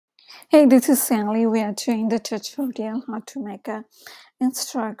Hey, this is Sally. We are doing the tutorial how to make a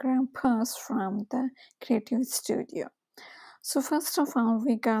Instagram post from the Creative Studio. So first of all,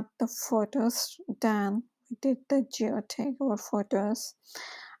 we got the photos done. We did the geotag our photos.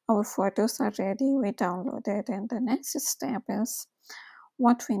 Our photos are ready. We downloaded, and the next step is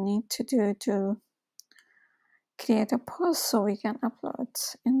what we need to do to create a post so we can upload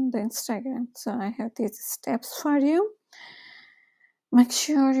in the Instagram. So I have these steps for you. Make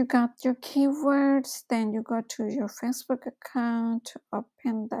sure you got your keywords, then you go to your Facebook account,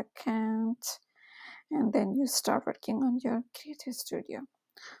 open the account, and then you start working on your Creative Studio.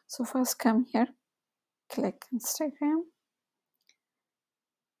 So first come here, click Instagram,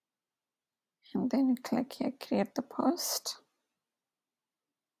 and then you click here, create the post.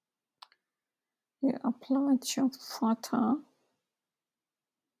 You upload your photo.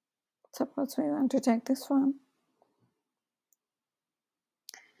 Suppose we want to take this one.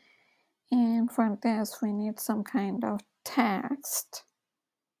 And for this, we need some kind of text.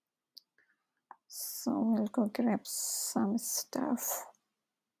 So we'll go grab some stuff.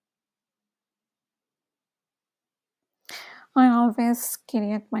 I always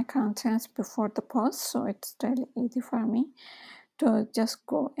create my contents before the post, so it's really easy for me to just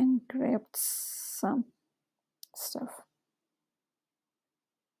go and grab some stuff.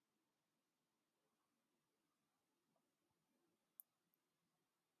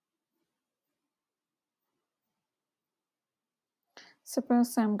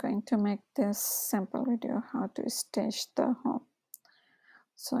 Suppose I'm going to make this sample video how to stage the home.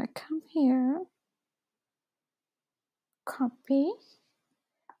 So I come here, copy,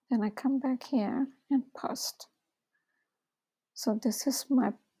 then I come back here and paste. So this is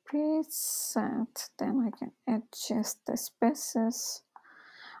my preset. Then I can adjust the spaces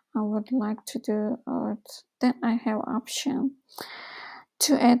I would like to do, or then I have option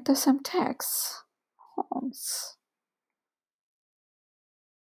to add some text. Homes.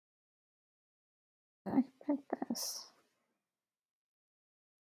 I pick this.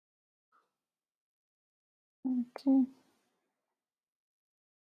 Okay.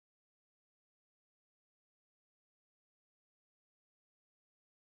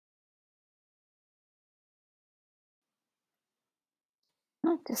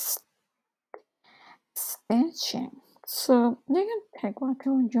 Notice stitching. So you can take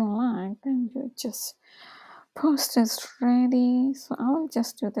whatever you like, and you just post is ready. So I will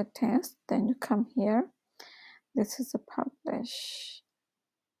just do the test. Then you come here. This is a publish.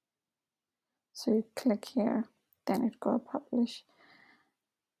 So you click here, then it go publish.